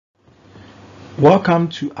Welcome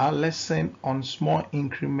to our lesson on small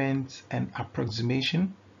increments and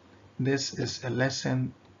approximation. This is a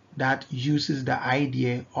lesson that uses the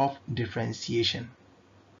idea of differentiation.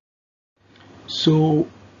 So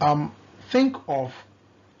think of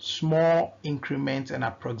small increments and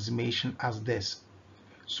approximation as this.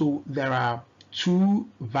 So there are two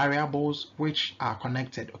variables which are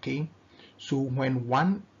connected, okay? So when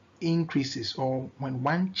one increases or when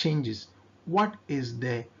one changes, what is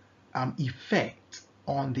the effect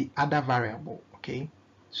on the other variable, okay?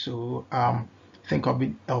 So think of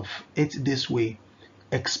it this way: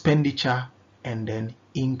 expenditure and then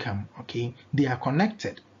income, okay? They are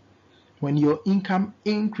connected. When your income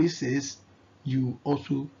increases, you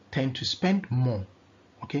also tend to spend more,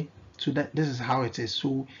 okay? So that this is how it is.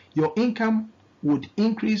 So your income would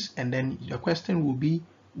increase, and then the question will be,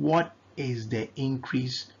 what is the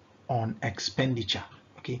increase on expenditure?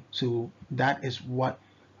 Okay, so that is what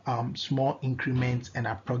small increments and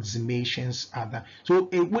approximations are. That so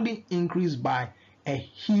it wouldn't increase by a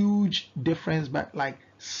huge difference, but like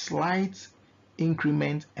slight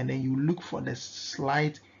increment, and then you look for the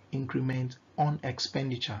slight increment on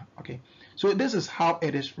expenditure. Okay, so this is how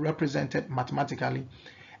it is represented mathematically.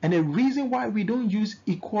 And the reason why we don't use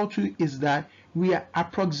equal to is that we are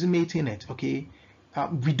approximating it, okay?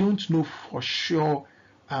 We don't know for sure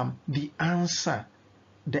the answer,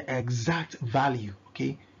 the exact value,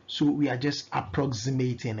 okay? So we are just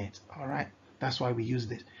approximating it, all right? That's why we use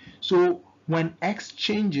this. So when x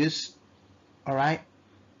changes, all right,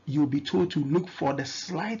 you'll be told to look for the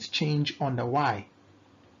slight change on the y,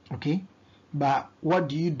 okay? But what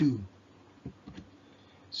do you do?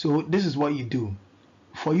 So this is what you do.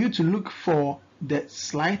 For you to look for the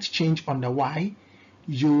slight change on the y,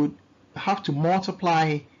 you have to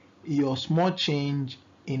multiply your small change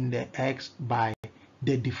in the x by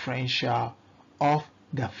the differential of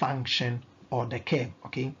the function or the curve,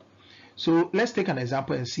 okay? So let's take an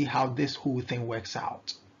example and see how this whole thing works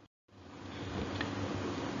out.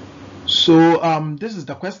 So this is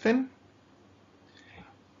the question.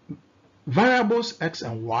 Variables x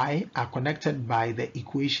and y are connected by the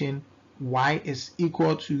equation y is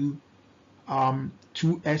equal to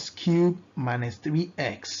 2x cubed minus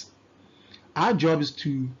 3x. Our job is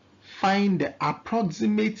to find the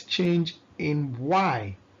approximate change in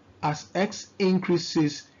y as x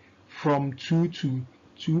increases from 2 to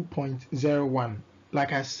 2.01.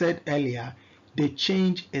 Like I said earlier, the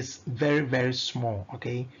change is very, very small,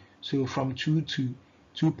 okay? So from 2 to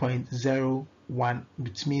 2.01,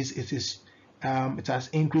 which means it has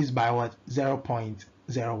increased by what? 0.01,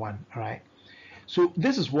 all right? So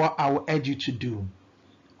this is what I will urge you to do.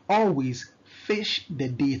 Always fish the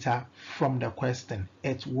data from the question.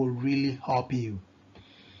 It will really help you,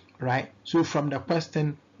 right? So from the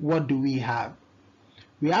question, what do we have?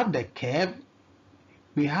 We have the curve.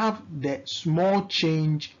 We have the small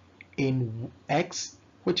change in x,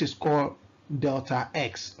 which is called delta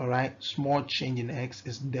x, all right? Small change in x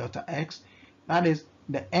is delta x. That is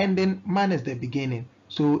the ending minus the beginning.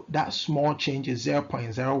 So that small change is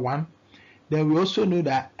 0.01. Then we also know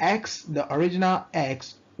that x, the original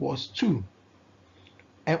x, was 2.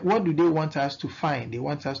 And what do they want us to find? They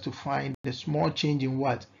want us to find the small change in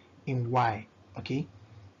what? In y, okay?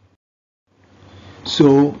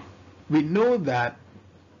 So we know that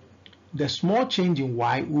the small change in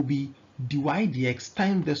y will be dy dx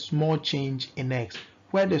times the small change in x,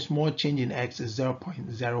 where the small change in x is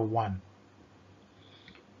 0.01.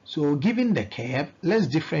 So given the curve, let's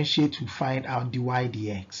differentiate to find out dy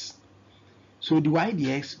dx. So dy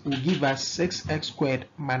dx will give us 6x squared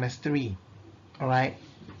minus 3, all right?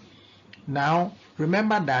 Now,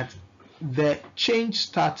 remember that the change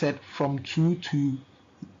started from 2 to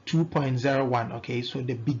 2.01, okay? So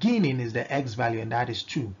the beginning is the x value, and that is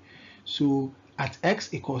 2. So at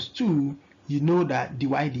x equals 2, you know that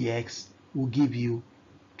dy dx will give you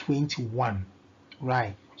 21,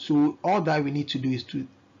 right? So all that we need to do is to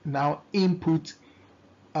now input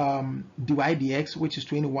dy dx, which is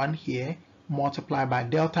 21 here, multiply by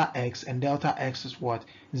delta x, and delta x is what?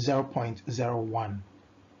 0.01.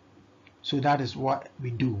 So that is what we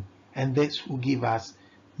do, and this will give us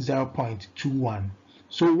 0.21.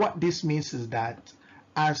 So what this means is that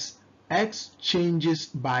as x changes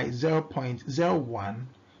by 0.01,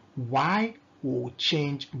 y will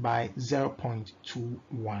change by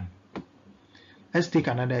 0.21. Let's take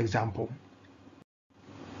another example.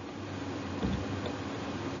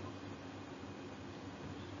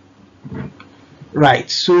 Right,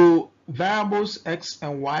 so variables x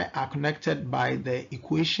and y are connected by the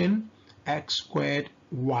equation x squared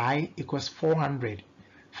y equals 400.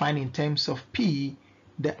 Find in terms of p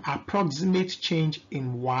the approximate change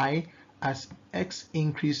in y as x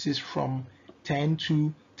increases from 10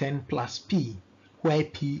 to 10 plus p, where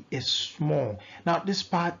p is small. Now this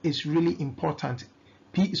part is really important.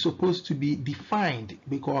 P is supposed to be defined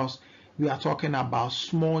because we are talking about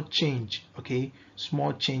small change, okay?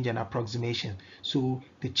 Small change and approximation. So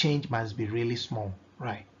the change must be really small,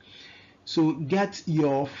 right? So get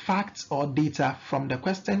your facts or data from the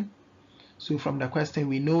question. So from the question,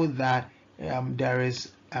 we know that there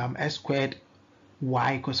is x squared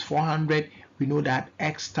y equals 400. We know that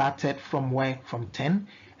x started from where? From 10.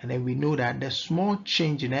 And then we know that the small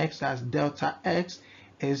change in x, as delta x,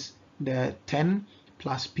 is the 10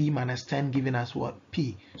 plus p minus 10, giving us what?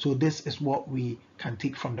 P. So this is what we can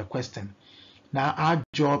take from the question. Now our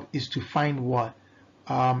job is to find what?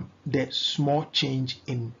 The small change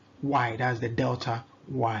in y, that's the delta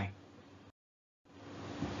y.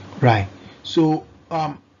 Right. So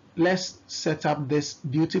let's set up this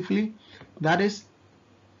beautifully. That is,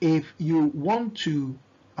 if you want to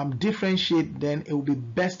differentiate, then it will be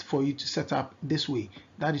best for you to set up this way.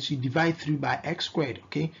 That is, you divide through by x squared,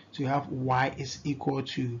 okay? So you have y is equal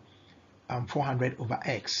to 400 over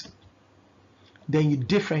x. Then you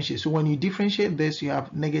differentiate. So when you differentiate this, you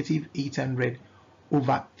have negative 800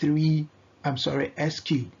 over 3, s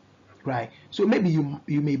cubed, right? So maybe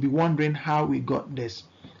you may be wondering how we got this.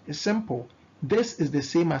 It's simple. This is the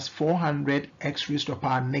same as 400 x raised to the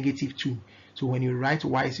power negative 2. So when you write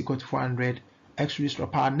y is equal to 400 x raised to the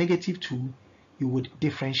power negative 2, you would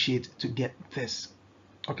differentiate to get this.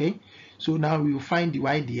 Okay, so now we will find dy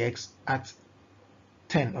dx at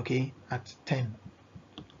 10, okay, at 10.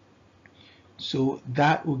 So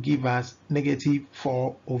that will give us negative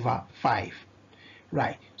 4 over 5.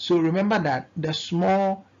 Right, so remember that the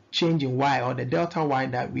small change in y, or the delta y,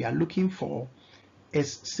 that we are looking for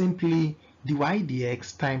is simply dy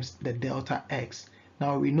dx times the delta x.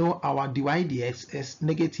 Now we know our dy dx is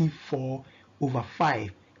negative 4 over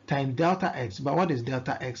 5 times delta x. But what is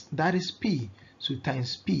delta x? That is p. So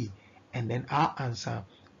times p. And then our answer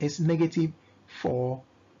is negative 4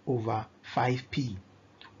 over 5p.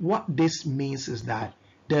 What this means is that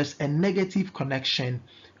there's a negative connection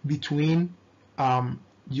between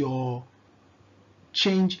your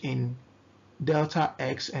change in delta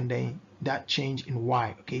x and then that change in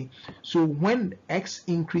y, okay? So when x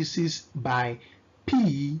increases by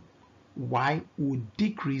p, y would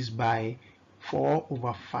decrease by 4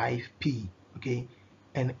 over 5p, okay?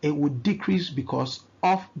 And it would decrease because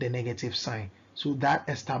of the negative sign. So that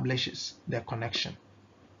establishes the connection.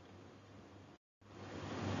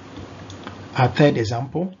 Our third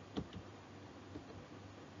example.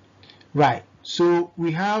 Right, so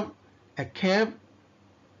we have a curve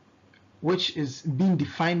which is being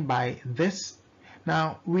defined by this.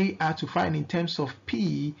 Now we are to find, in terms of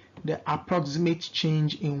p, the approximate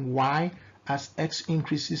change in y as x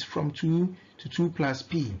increases from 2 to 2 plus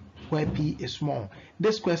p, where p is small.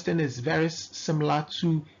 This question is very similar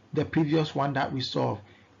to the previous one that we solved.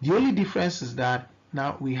 The only difference is that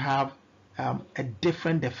now we have a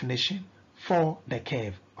different definition for the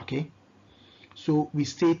curve, okay? So we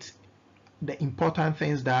state the important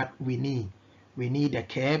things that we need. We need a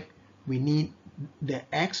curve, we need the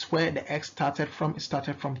x, where the x started from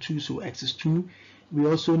 2, so x is 2. We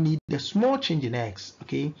also need the small change in x,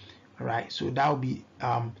 okay? All right, so that will be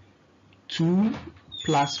 2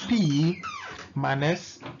 plus p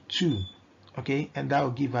minus 2, okay? And that will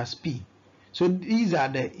give us p. So these are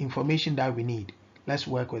the information that we need. Let's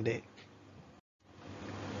work with it.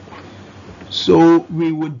 So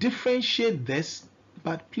we will differentiate this,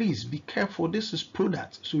 but please be careful. This is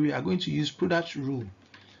product, so we are going to use product rule,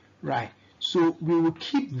 right? So we will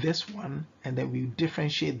keep this one and then we will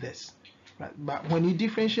differentiate this, right? But when you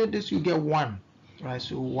differentiate this, you get 1, right?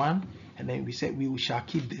 So 1, and then we said we shall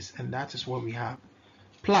keep this, and that is what we have.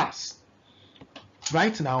 Plus,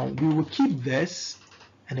 right now we will keep this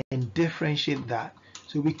and then differentiate that.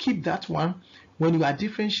 So we keep that one. When you are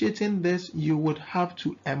differentiating this, you would have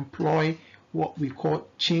to employ what we call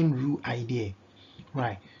chain rule idea,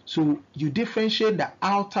 right? So you differentiate the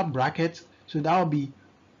outer bracket, so that will be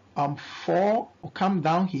 4 will come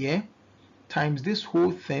down here times this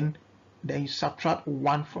whole thing, then you subtract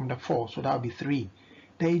 1 from the 4, so that will be 3.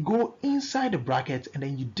 Then you go inside the bracket and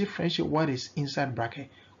then you differentiate what is inside the bracket,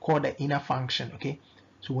 called the inner function, okay?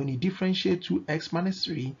 So when you differentiate 2x minus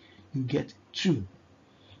 3, you get 2,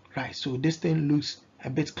 right? So this thing looks a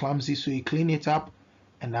bit clumsy, so you clean it up,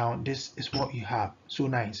 and now this is what you have. So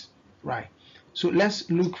nice, right? So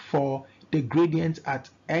let's look for the gradient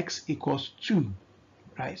at x equals 2,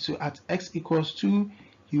 right? So at x equals 2,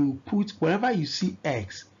 you put wherever you see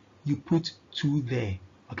x, you put 2 there,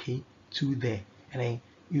 okay? 2 there, and then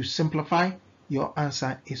you simplify, your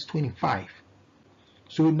answer is 25.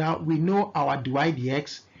 So now we know our dy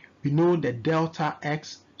dx, we know the delta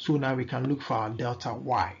x, so now we can look for our delta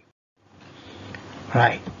y.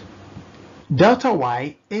 Right. Delta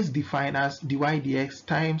y is defined as dy dx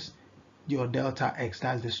times your delta x,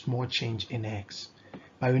 that's the small change in x.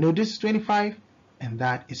 But we know this is 25 and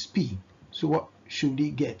that is p. So what should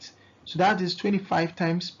we get? So that is 25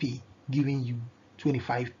 times p, giving you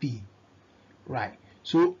 25p. Right.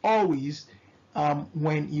 So always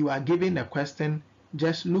when you are given a question,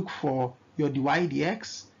 just look for your dy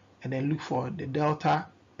dx and then look for the delta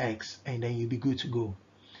x, and then you'll be good to go.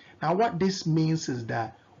 Now what this means is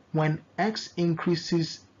that when x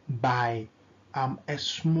increases by a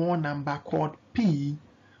small number called p,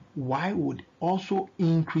 y would also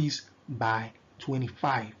increase by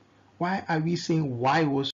 25. Why are we saying y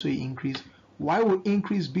will also increase? Y will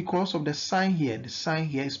increase because of the sign here. The sign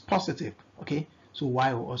here is positive, okay? So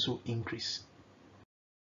y will also increase.